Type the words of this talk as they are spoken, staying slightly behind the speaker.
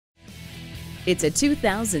It's a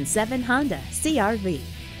 2007 Honda CR-V.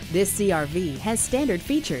 This CR-V has standard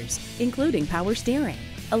features, including power steering,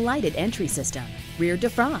 a lighted entry system, rear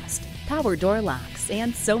defrost, power door locks,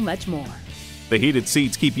 and so much more. The heated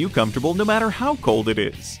seats keep you comfortable no matter how cold it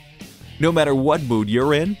is. No matter what mood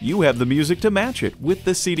you're in, you have the music to match it with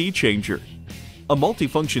the CD changer. A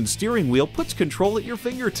multifunction steering wheel puts control at your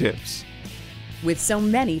fingertips. With so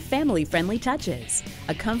many family-friendly touches,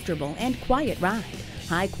 a comfortable and quiet ride,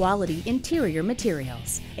 high-quality interior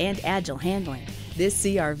materials, and agile handling, this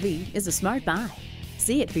CR-V is a smart buy.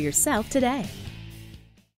 See it for yourself today.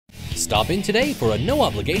 Stop in today for a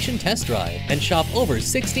no-obligation test drive and shop over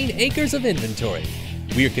 16 acres of inventory.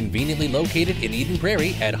 We are conveniently located in Eden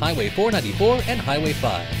Prairie at Highway 494 and Highway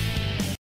 5.